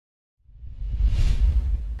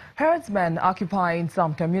Herdsmen occupying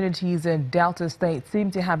some communities in Delta State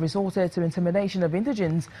seem to have resorted to intimidation of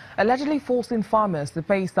indigents, allegedly forcing farmers to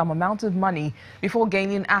pay some amount of money before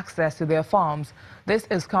gaining access to their farms. This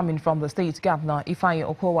is coming from the state governor,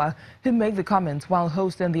 Okowa, who made the comments while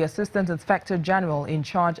hosting the Assistant Inspector General in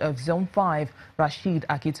charge of Zone 5, Rashid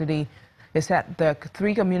Akitudi. He said the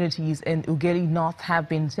 3 communities in Ugeli North have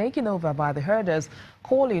been taken over by the herders,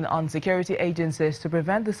 calling on security agencies to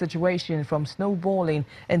prevent the situation from snowballing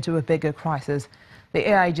into a bigger crisis. The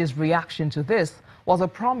AIG's reaction to this was a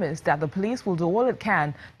promise that the police will do all it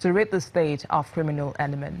can to rid the state of criminal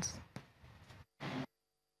elements.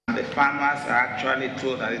 The farmers are actually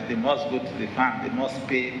told that if they must go to the farm, they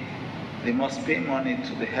must pay money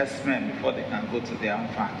to the herdsmen before they can go to their own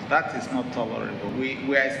farms. That is not tolerable.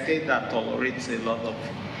 We are a state that tolerates a lot of,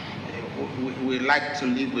 we like to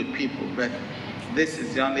live with people, but this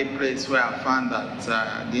is the only place where I found that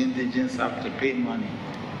the indigents have to pay money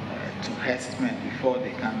to herdsmen before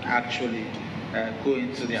they can actually go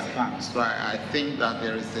into their farms. So I think that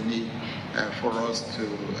there is a need for us to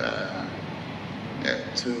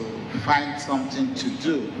find something to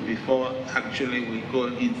do before actually we go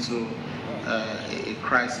into a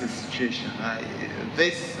crisis situation.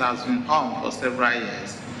 This has been on for several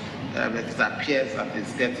years, but it appears that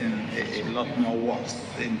it's getting a lot more worse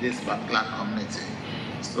in this particular community.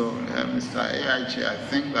 So, Mr. AIG, I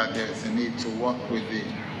think that there is a need to work with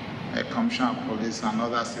the Commissioner of Police and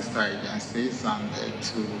other sister agencies and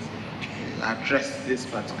to address this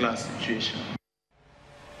particular situation.